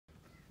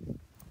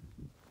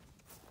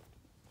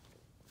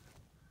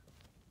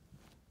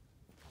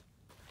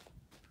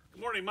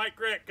morning, Mike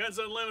Grack, Guns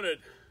Unlimited.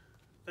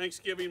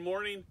 Thanksgiving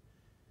morning.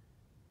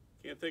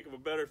 Can't think of a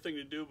better thing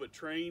to do but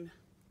train.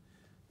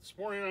 This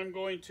morning I'm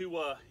going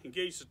to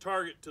engage the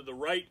target to the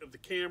right of the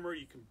camera.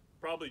 You can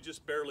probably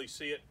just barely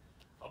see it.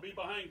 I'll be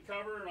behind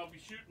cover and I'll be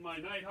shooting my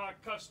Nighthawk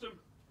Custom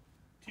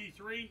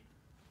T3.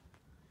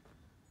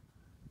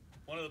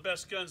 One of the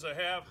best guns I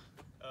have.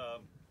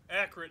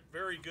 Accurate,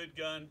 very good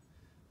gun.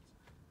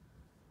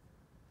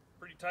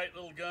 Pretty tight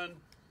little gun.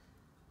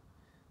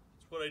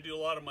 It's what I do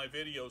a lot of my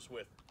videos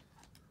with.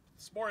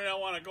 This morning I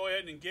want to go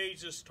ahead and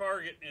engage this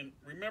target, and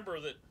remember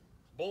that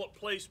bullet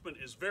placement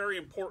is very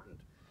important.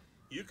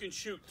 You can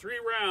shoot 3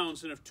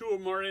 rounds, and if 2 of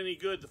them aren't any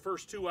good, the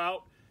first 2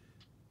 out,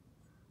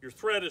 your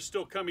threat is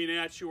still coming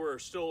at you or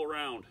still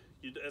around.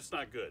 That's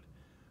not good.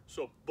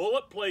 So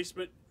bullet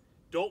placement,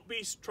 don't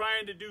be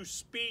trying to do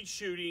speed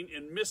shooting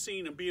and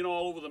missing and being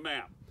all over the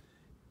map.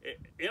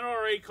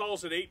 NRA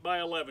calls it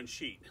 8x11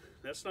 sheet.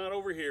 That's not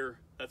over here,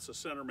 that's the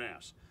center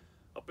mass.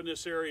 Up in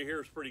this area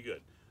here is pretty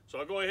good. So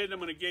I'll go ahead and I'm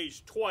going to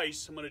gauge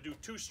twice. I'm going to do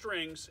 2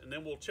 strings, and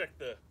then we'll check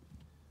with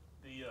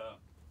the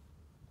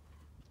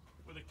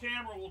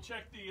camera, we'll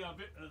check the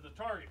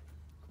target.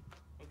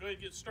 I'll go ahead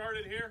and get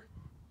started here.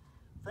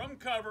 From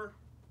cover,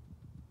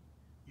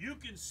 you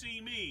can see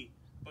me,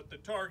 but the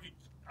target,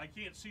 I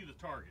can't see the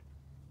target.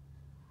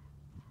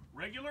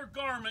 Regular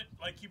garment,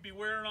 like you'd be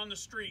wearing on the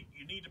street,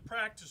 you need to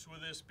practice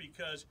with this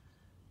because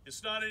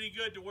it's not any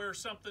good to wear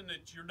something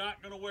that you're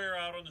not going to wear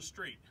out on the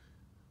street.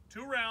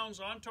 2 rounds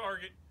on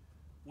target,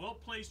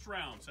 well-placed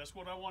rounds. That's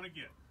what I want to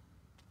get.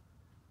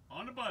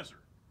 On the buzzer.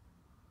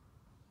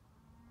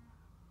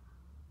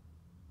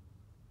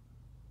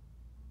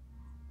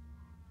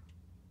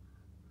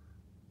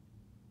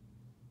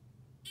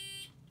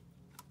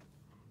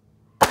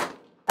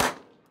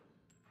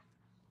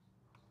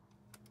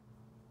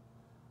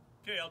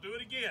 Okay, I'll do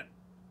it again.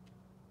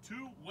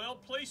 2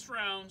 well-placed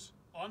rounds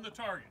on the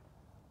target.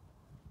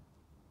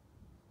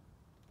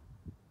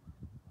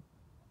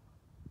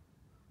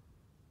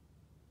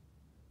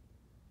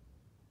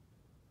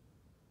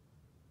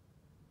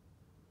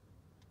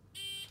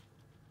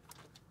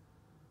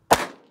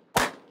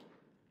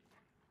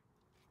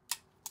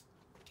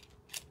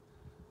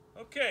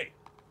 Okay,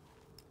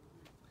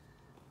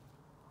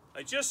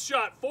 I just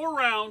shot 4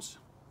 rounds.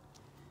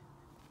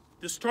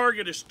 This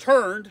target is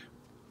turned,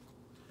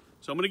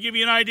 so I'm going to give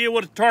you an idea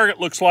what a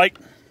target looks like.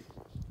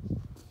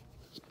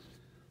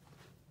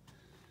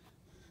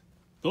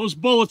 Those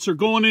bullets are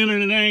going in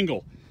at an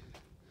angle.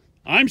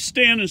 I'm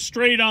standing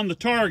straight on the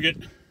target.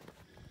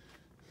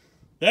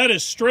 That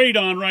is straight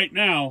on right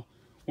now.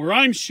 Where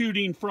I'm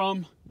shooting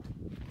from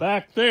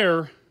back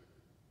there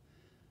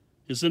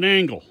is an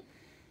angle.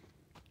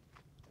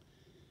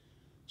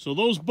 So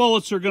those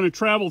bullets are going to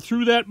travel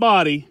through that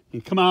body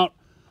and come out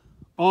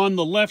on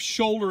the left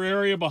shoulder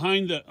area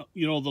behind the,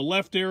 the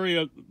left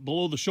area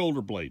below the shoulder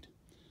blade.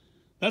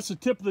 That's the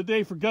tip of the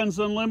day for Guns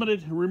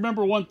Unlimited. And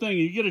remember one thing,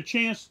 you get a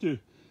chance to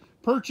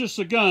purchase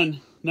a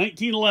gun,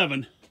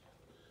 1911,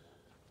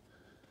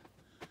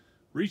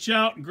 reach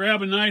out and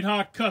grab a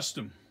Nighthawk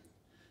Custom.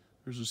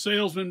 There's a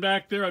salesman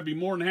back there. I'd be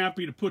more than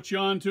happy to put you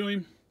on to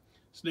him.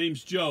 His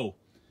name's Joe.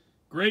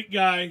 Great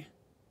guy,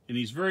 and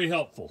he's very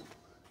helpful.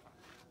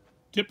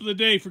 Tip of the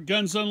day for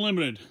Guns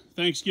Unlimited,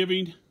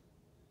 Thanksgiving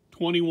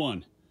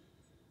 21.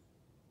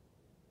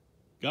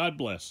 God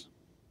bless.